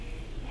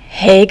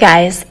Hey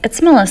guys, it's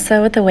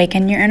Melissa with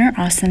Awaken Your Inner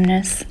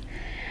Awesomeness.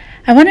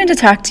 I wanted to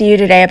talk to you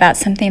today about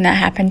something that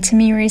happened to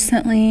me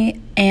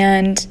recently,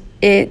 and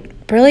it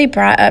really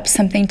brought up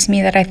something to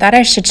me that I thought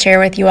I should share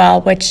with you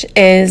all, which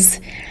is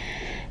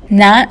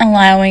not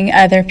allowing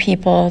other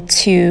people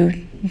to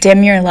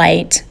dim your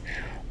light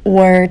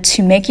or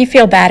to make you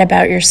feel bad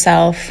about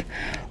yourself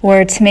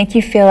or to make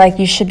you feel like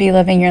you should be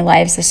living your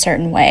lives a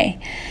certain way.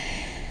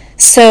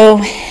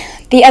 So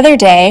the other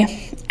day,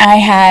 I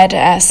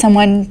had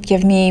someone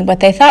give me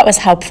what they thought was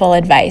helpful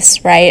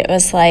advice, right? It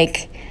was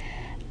like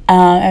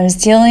I was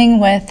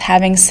dealing with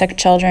having sick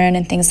children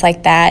and things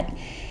like that,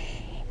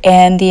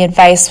 and the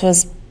advice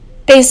was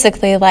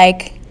basically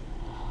like,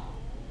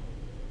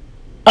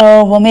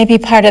 oh, well, maybe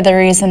part of the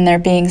reason they're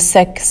being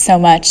sick so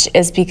much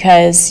is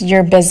because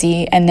you're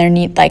busy and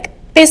they're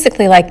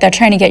basically they're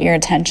trying to get your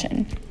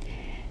attention,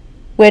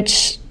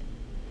 which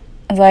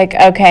is like,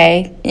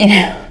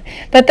 okay,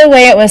 But the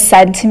way it was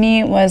said to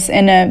me was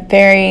in a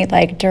very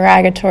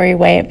derogatory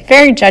way,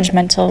 very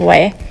judgmental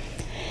way,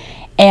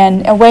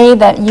 and a way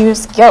that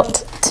used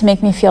guilt to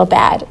make me feel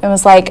bad. It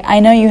was like, I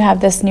know you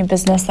have this new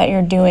business that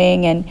you're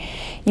doing and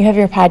you have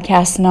your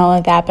podcast and all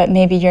of that, but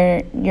maybe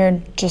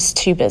you're just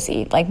too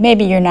busy.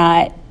 Maybe you're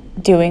not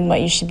doing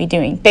what you should be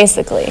doing,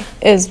 basically,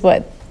 is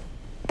what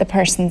the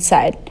person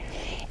said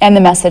and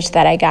the message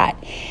that I got.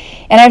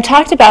 And I've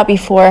talked about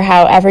before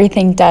how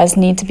everything does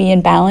need to be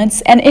in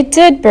balance, and it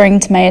did bring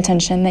to my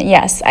attention that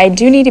yes, I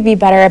do need to be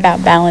better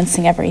about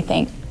balancing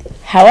everything.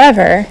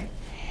 However,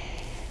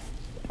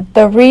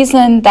 the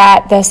reason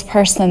that this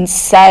person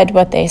said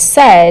what they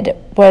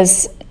said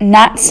was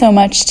not so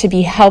much to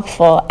be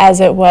helpful as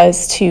it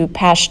was to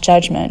pass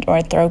judgment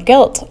or throw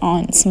guilt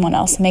on someone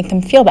else and make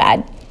them feel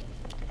bad.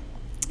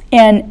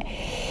 And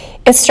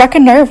it struck a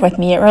nerve with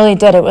me. It really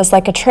did. It was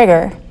like a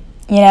trigger.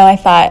 I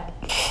thought,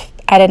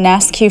 I didn't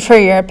ask you for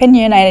your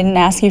opinion. I didn't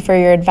ask you for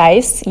your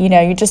advice.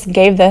 You just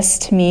gave this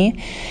to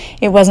me.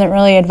 It wasn't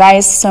really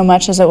advice so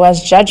much as it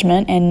was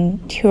judgment.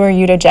 And who are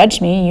you to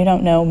judge me? You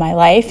don't know my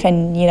life,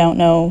 and you don't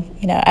know,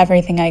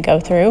 everything I go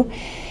through.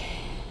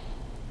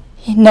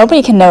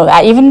 Nobody can know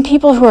that. Even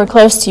people who are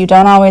close to you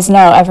don't always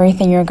know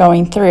everything you're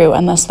going through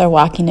unless they're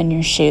walking in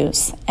your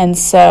shoes. And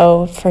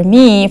so for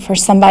me, for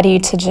somebody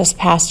to just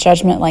pass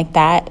judgment like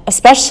that,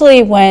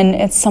 especially when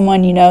it's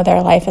someone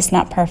their life is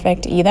not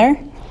perfect either,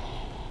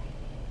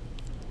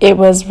 it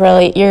was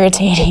really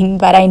irritating,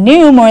 but I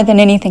knew more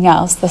than anything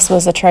else this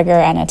was a trigger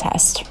and a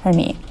test for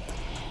me.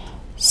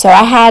 So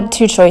I had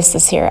two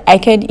choices here. I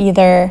could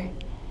either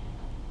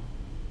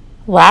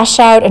lash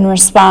out and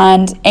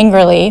respond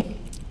angrily,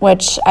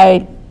 which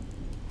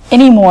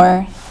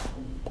anymore,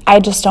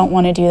 I just don't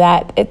want to do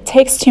that. It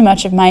takes too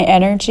much of my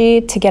energy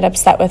to get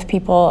upset with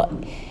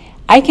people.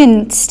 I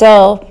can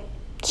still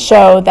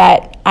show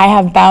that I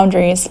have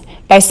boundaries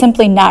by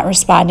simply not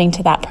responding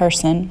to that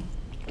person.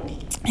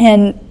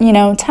 And,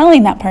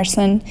 telling that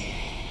person,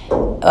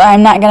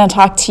 I'm not going to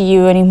talk to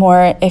you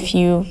anymore if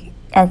you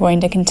are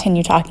going to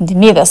continue talking to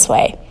me this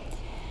way.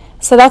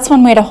 So that's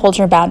one way to hold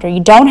your boundary.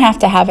 You don't have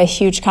to have a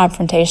huge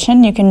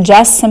confrontation. You can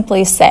just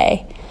simply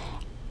say,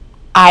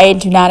 I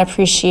do not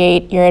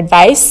appreciate your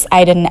advice.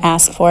 I didn't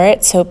ask for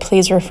it, so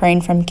please refrain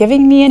from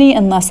giving me any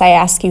unless I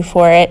ask you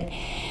for it.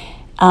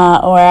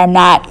 Or I'm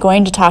not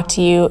going to talk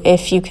to you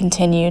if you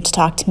continue to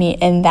talk to me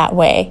in that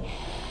way.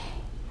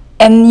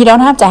 And you don't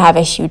have to have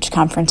a huge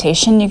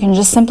confrontation. You can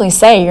just simply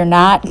say you're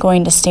not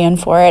going to stand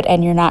for it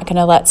and you're not going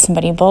to let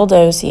somebody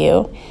bulldoze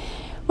you,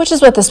 which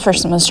is what this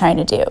person was trying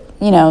to do.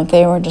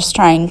 They were just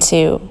trying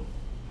to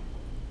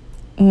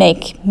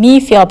make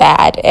me feel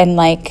bad and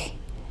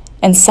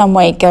in some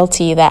way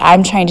guilty that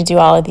I'm trying to do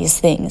all of these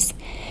things.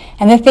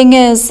 And the thing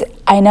is,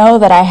 I know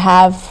that I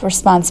have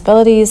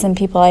responsibilities and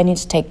people I need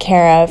to take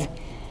care of.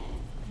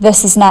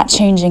 This is not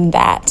changing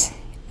that.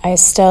 I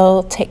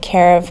still take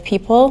care of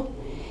people.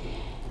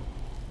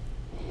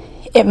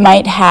 It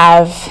might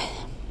have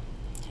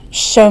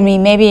shown me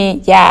maybe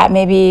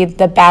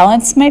the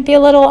balance might be a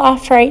little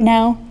off right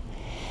now,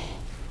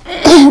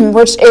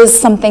 which is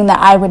something that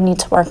I would need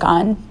to work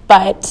on.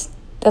 But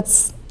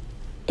that's,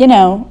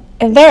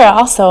 there are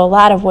also a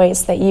lot of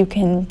ways that you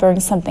can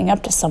bring something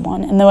up to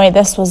someone. And the way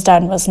this was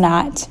done was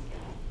not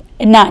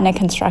in a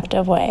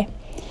constructive way.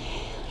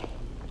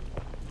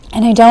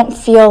 And I don't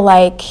feel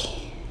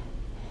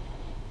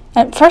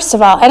first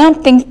of all, I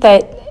don't think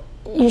that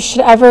you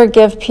should ever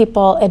give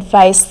people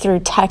advice through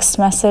text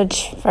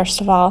message,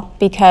 first of all,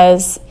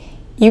 because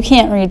you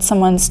can't read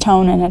someone's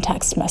tone in a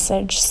text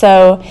message.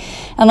 So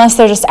unless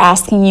they're just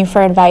asking you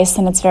for advice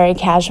and it's very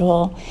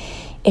casual,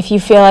 if you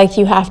feel like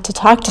you have to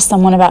talk to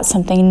someone about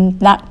something,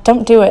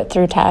 don't do it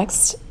through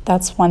text.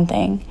 That's one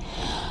thing.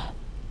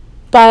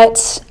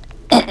 But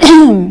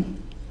I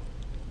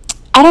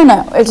don't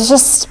know. It's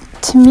just,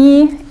 to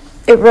me,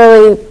 it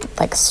really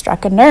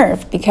struck a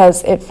nerve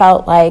because it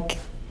felt like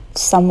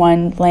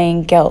someone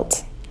laying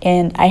guilt,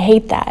 and I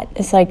hate that.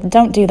 It's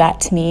don't do that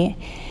to me.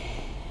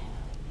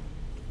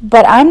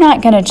 But I'm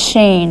not going to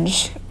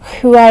change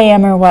who I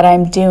am or what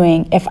I'm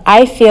doing if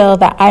I feel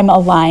that I'm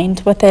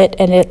aligned with it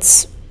and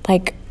it's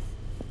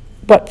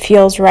what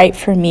feels right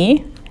for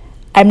me.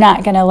 I'm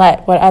not going to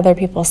let what other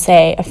people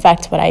say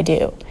affect what I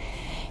do,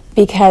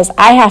 because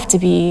I have to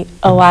be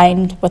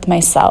aligned with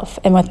myself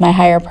and with my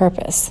higher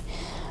purpose.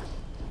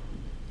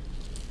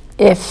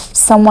 If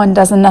someone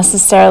doesn't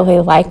necessarily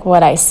like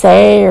what I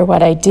say or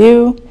what I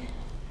do,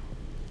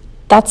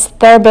 that's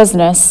their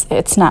business.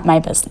 It's not my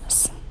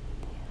business.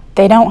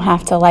 They don't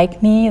have to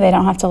like me. They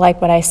don't have to like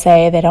what I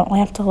say. They don't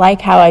have to like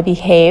how I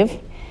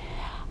behave.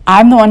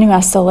 I'm the one who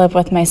has to live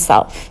with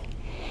myself.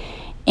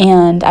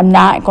 And I'm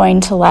not going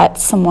to let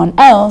someone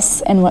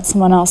else and what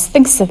someone else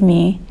thinks of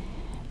me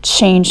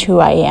change who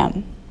I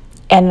am.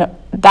 And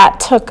that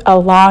took a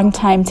long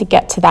time to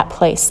get to that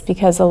place,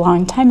 because a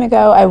long time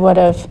ago I would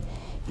have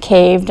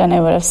caved and I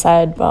would have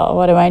said, well,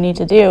 what do I need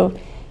to do?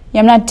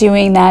 Yeah, I'm not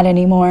doing that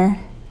anymore.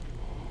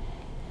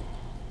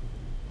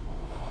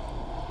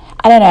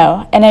 I don't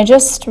know. And I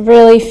just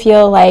really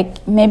feel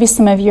like maybe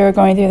some of you are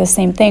going through the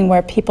same thing,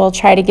 where people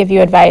try to give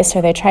you advice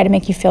or they try to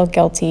make you feel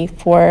guilty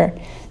for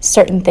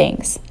certain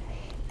things.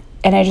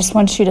 And I just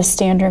want you to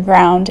stand your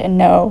ground and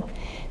know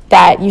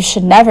that you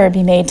should never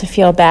be made to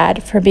feel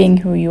bad for being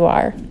who you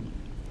are.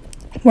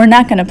 We're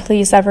not going to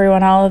please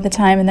everyone all of the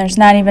time, and there's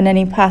not even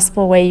any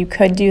possible way you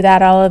could do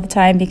that all of the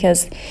time,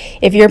 because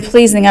if you're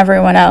pleasing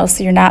everyone else,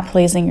 you're not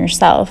pleasing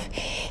yourself.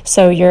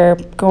 So you're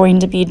going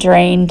to be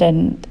drained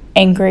and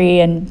angry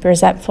and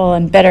resentful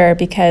and bitter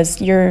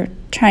because you're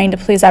trying to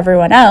please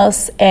everyone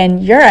else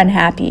and you're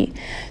unhappy.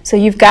 So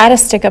you've got to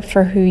stick up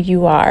for who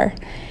you are.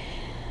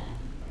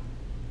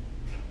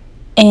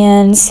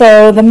 And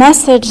so the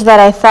message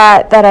that I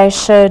thought that I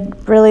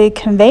should really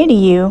convey to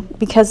you,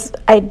 because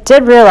I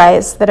did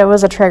realize that it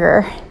was a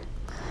trigger.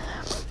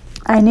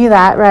 I knew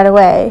that right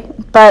away,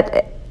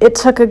 but it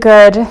took a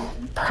good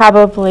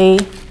probably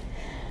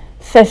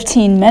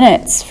 15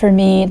 minutes for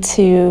me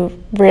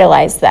to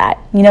realize that.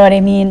 You know what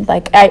I mean?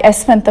 Like I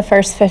spent the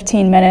first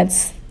 15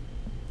 minutes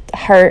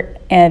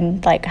hurt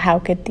and like, how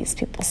could these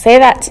people say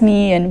that to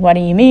me, and what do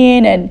you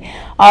mean, and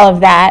all of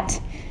that.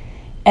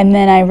 And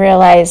then I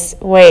realized,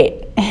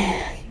 wait,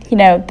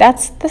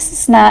 this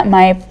is not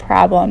my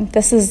problem.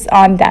 This is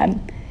on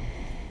them.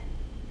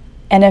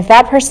 And if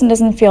that person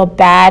doesn't feel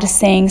bad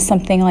saying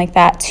something like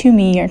that to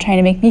me or trying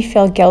to make me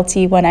feel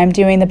guilty when I'm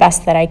doing the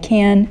best that I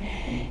can,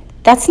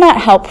 that's not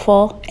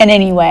helpful in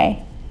any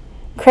way.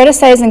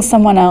 Criticizing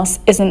someone else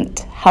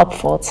isn't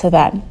helpful to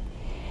them.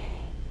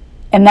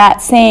 And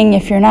that saying,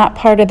 if you're not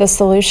part of the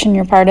solution,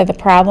 you're part of the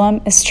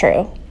problem, is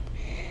true.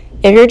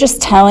 If you're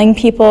just telling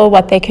people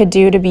what they could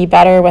do to be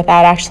better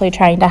without actually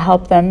trying to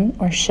help them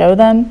or show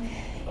them,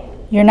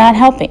 you're not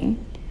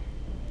helping.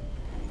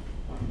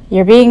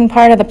 You're being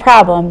part of the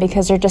problem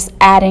because you're just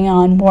adding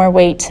on more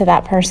weight to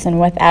that person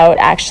without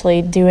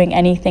actually doing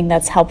anything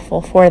that's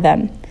helpful for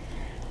them.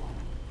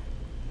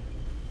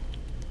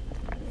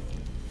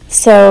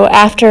 So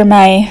after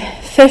my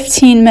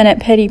 15-minute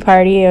pity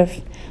party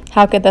of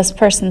how could this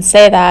person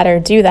say that or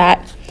do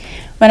that,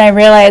 when I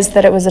realized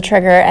that it was a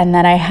trigger and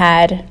that I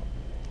had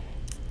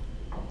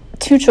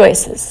two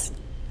choices.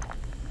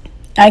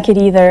 I could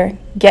either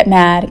get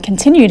mad,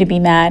 continue to be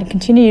mad,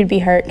 continue to be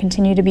hurt,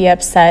 continue to be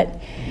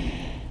upset,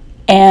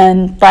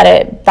 and let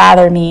it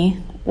bother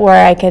me, or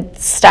I could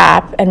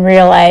stop and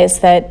realize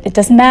that it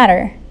doesn't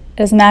matter. It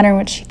doesn't matter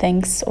what she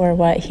thinks or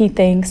what he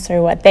thinks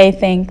or what they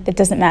think. It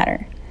doesn't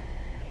matter.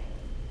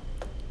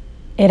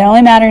 It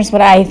only matters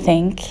what I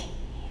think,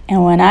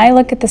 and when I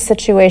look at the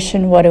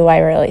situation, what do I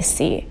really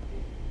see?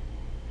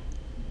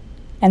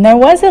 And there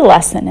was a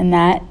lesson in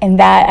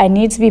that I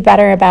need to be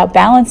better about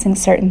balancing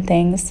certain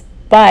things,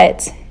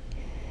 but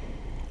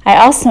I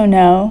also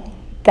know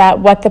that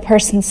what the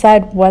person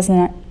said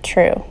wasn't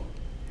true.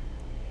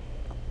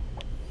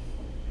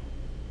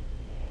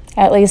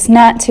 At least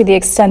not to the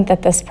extent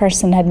that this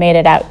person had made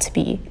it out to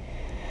be.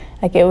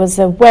 Like, it was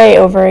a way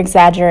over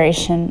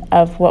exaggeration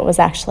of what was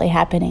actually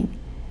happening.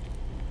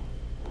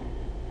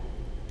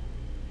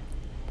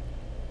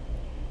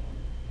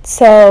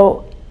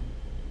 So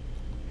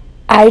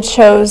I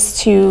chose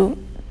to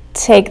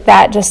take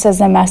that just as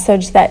a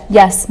message that,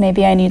 yes,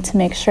 maybe I need to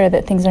make sure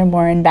that things are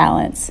more in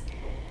balance.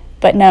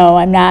 But no,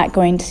 I'm not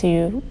going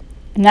to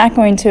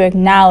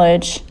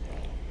acknowledge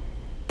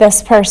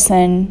this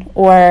person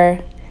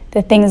or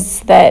the things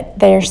that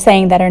they're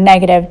saying that are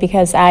negative,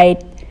 because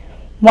I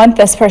want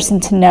this person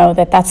to know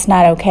that that's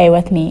not okay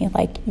with me.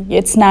 Like,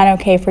 it's not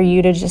okay for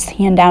you to just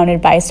hand down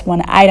advice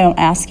when I don't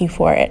ask you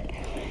for it.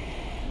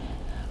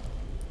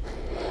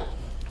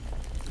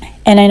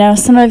 And I know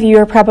some of you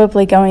are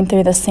probably going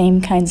through the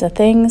same kinds of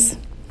things.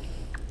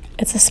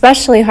 It's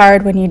especially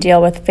hard when you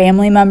deal with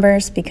family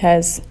members,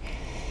 because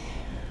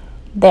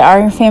they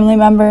are your family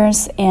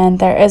members and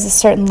there is a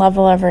certain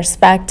level of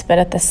respect, but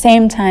at the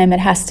same time, it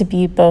has to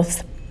be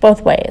both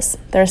ways.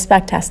 The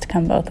respect has to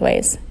come both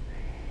ways.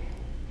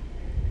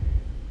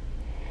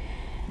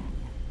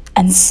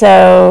 And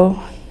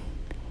so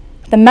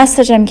the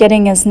message I'm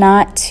getting is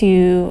not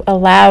to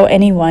allow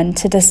anyone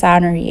to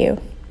dishonor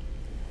you,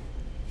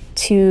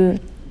 to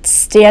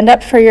stand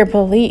up for your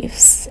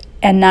beliefs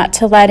and not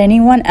to let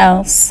anyone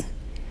else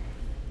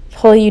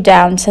pull you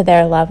down to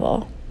their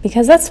level.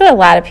 Because that's what a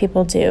lot of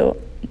people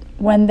do.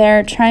 When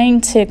they're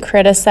trying to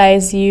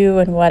criticize you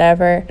and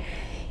whatever,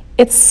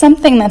 it's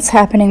something that's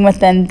happening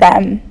within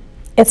them.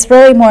 It's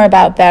really more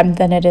about them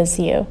than it is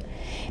you.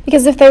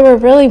 Because if they were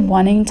really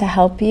wanting to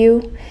help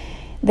you,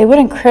 they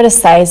wouldn't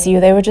criticize you,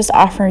 they would just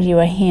offer you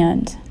a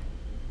hand.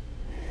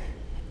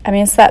 I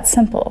mean, it's that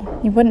simple.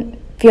 You wouldn't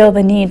feel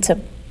the need to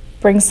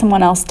bring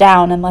someone else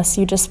down unless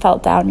you just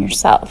felt down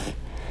yourself.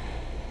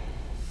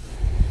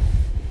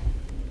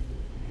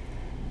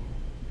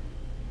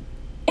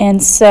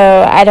 And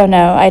so, I don't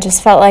know, I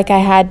just felt like I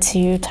had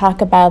to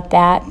talk about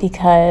that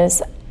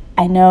because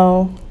I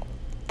know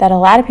that a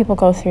lot of people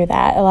go through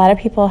that. A lot of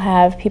people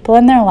have people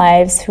in their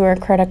lives who are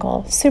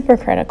critical, super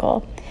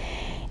critical.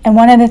 And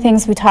one of the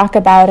things we talk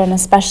about, and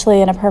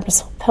especially in a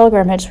purposeful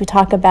pilgrimage, we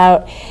talk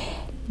about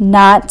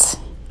not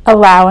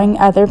allowing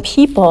other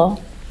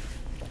people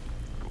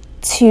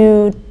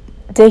to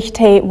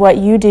dictate what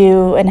you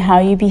do and how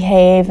you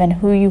behave and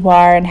who you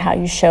are and how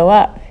you show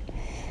up.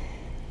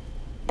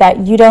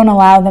 That you don't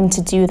allow them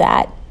to do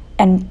that.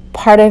 And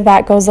part of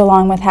that goes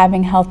along with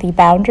having healthy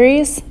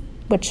boundaries,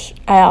 which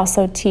I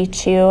also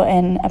teach you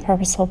in a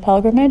purposeful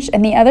pilgrimage.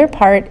 And the other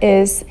part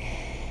is,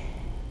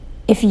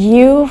 if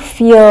you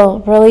feel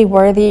really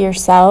worthy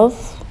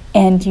yourself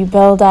and you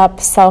build up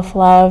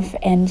self-love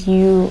and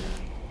you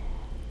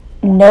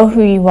know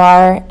who you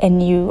are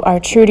and you are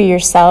true to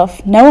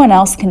yourself, no one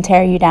else can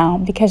tear you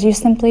down because you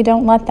simply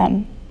don't let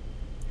them.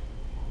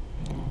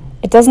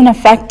 It doesn't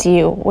affect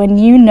you. When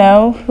you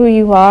know who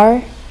you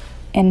are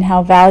and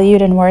how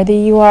valued and worthy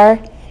you are,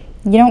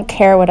 you don't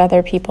care what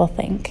other people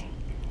think.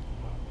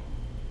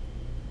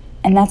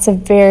 And that's a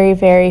very,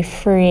 very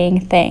freeing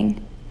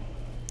thing.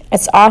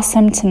 It's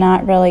awesome to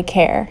not really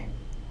care.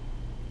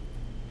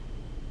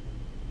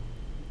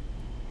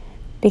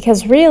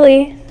 Because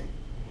really,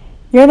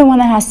 you're the one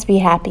that has to be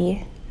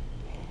happy.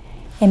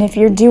 And if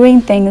you're doing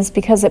things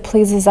because it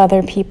pleases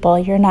other people,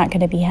 you're not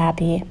going to be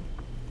happy.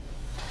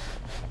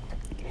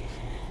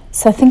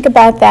 So think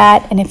about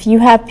that, and if you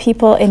have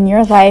people in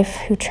your life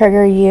who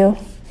trigger you,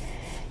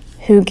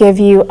 who give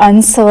you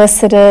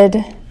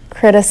unsolicited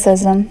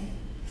criticism,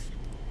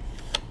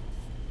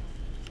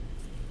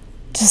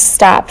 just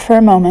stop for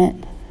a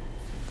moment.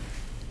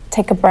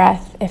 Take a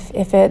breath. If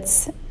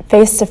it's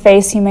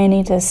face-to-face, you may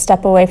need to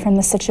step away from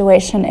the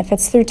situation. If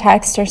it's through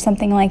text or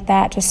something like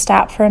that, just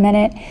stop for a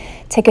minute,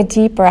 take a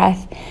deep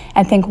breath,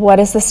 and think, what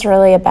is this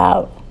really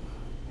about?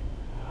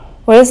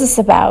 What is this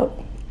about?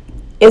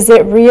 Is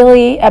it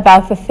really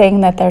about the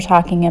thing that they're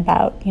talking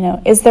about? You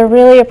know, is there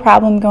really a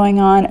problem going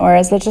on, or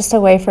is it just a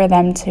way for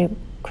them to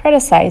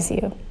criticize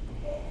you?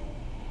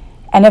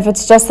 And if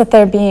it's just that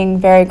they're being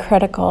very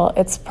critical,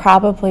 it's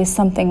probably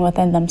something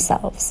within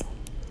themselves.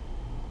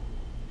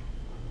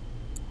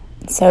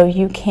 So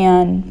you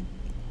can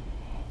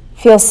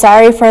feel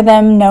sorry for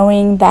them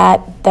knowing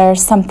that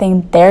there's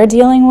something they're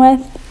dealing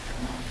with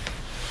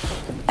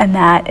and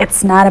that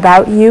it's not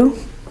about you.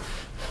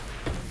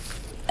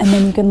 And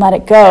then you can let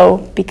it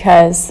go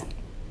because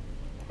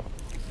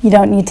you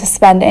don't need to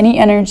spend any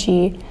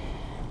energy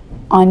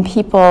on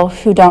people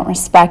who don't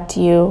respect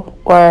you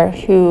or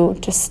who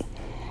just,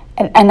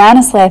 and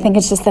honestly, I think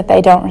it's just that they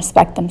don't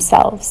respect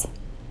themselves.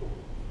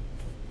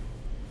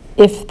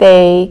 If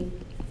they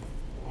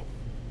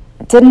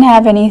didn't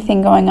have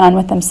anything going on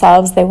with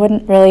themselves, they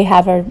wouldn't really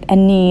have a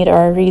need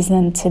or a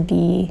reason to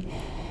be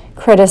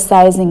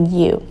criticizing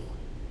you.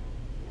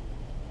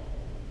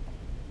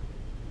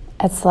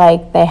 It's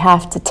like they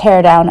have to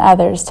tear down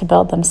others to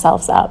build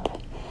themselves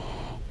up.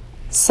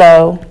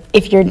 So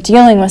if you're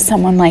dealing with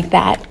someone like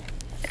that,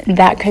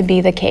 that could be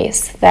the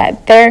case,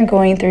 that they're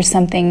going through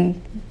something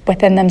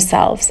within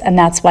themselves, and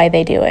that's why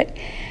they do it.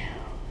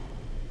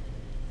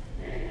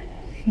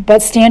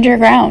 But stand your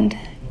ground.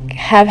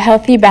 Have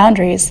healthy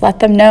boundaries.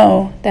 Let them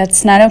know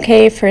that's not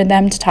okay for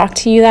them to talk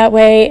to you that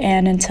way,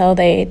 and until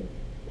they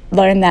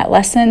learn that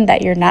lesson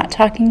that you're not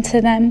talking to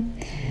them,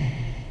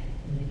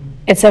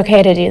 it's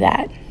okay to do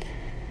that.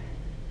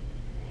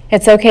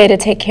 It's okay to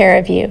take care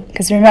of you.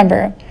 Because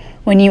remember,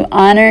 when you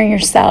honor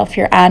yourself,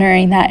 you're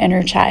honoring that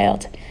inner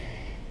child.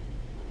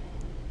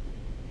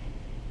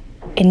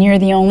 And you're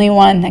the only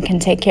one that can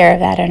take care of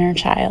that inner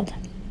child.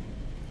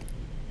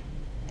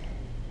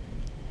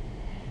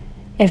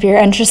 If you're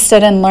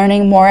interested in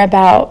learning more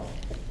about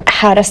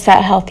how to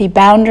set healthy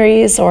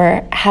boundaries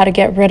or how to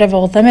get rid of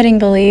old limiting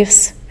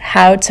beliefs,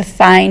 how to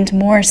find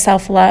more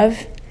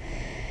self-love,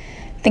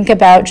 think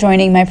about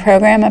joining my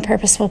program, A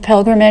Purposeful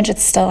Pilgrimage.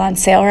 It's still on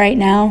sale right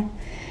now.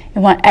 I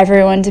want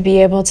everyone to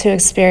be able to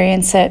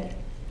experience it.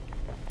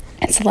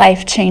 It's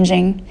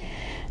life-changing.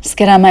 Just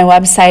get on my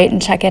website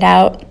and check it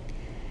out.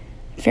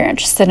 If you're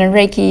interested in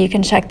Reiki, you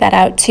can check that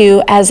out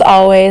too. As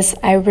always,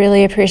 I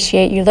really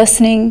appreciate you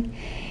listening.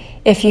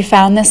 If you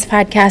found this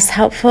podcast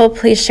helpful,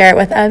 please share it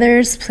with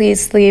others.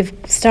 Please leave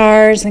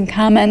stars and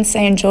comments.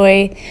 I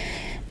enjoy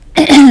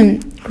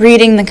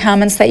reading the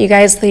comments that you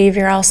guys leave.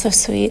 You're all so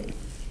sweet.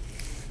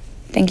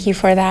 Thank you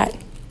for that.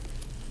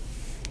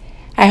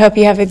 I hope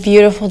you have a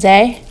beautiful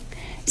day.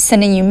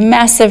 sending you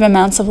massive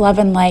amounts of love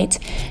and light.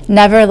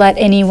 Never let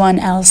anyone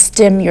else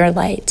dim your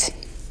light.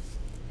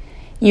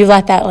 You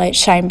let that light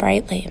shine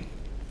brightly.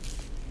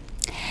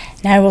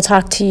 And I will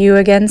talk to you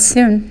again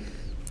soon.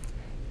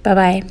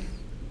 Bye-bye.